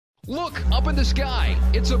Look, up in the sky.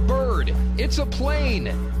 It's a bird. It's a plane.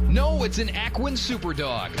 No, it's an Aquin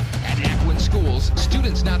SuperDAWG. At Aquin schools,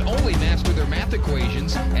 students not only master their math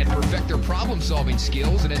equations and perfect their problem-solving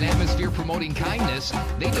skills in an atmosphere promoting kindness,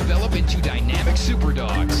 they develop into dynamic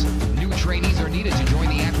SuperDAWGs. New trainees are needed to join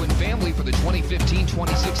the Aquin family for the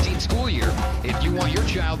 2015-2016 school year. If you want your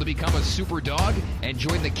child to become a SuperDAWG and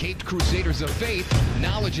join the Caped Crusaders of Faith,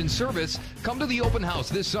 Knowledge and Service, come to the open house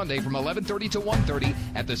this Sunday from 11:30 to 1:30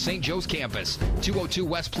 at the St. Joe's campus, 202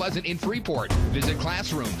 West Pleasant in Freeport. Visit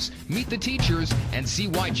classrooms, meet the teachers, and see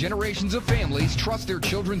why generations of families trust their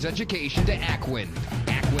children's education to Aquin.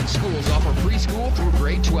 Aquin schools offer preschool through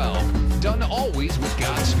grade 12, done always with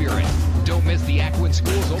God's Spirit. Don't miss the Aquin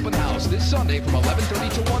Schools open house this Sunday from 11:30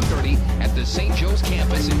 to 1:30 at the St. Joe's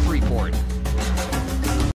campus in Freeport.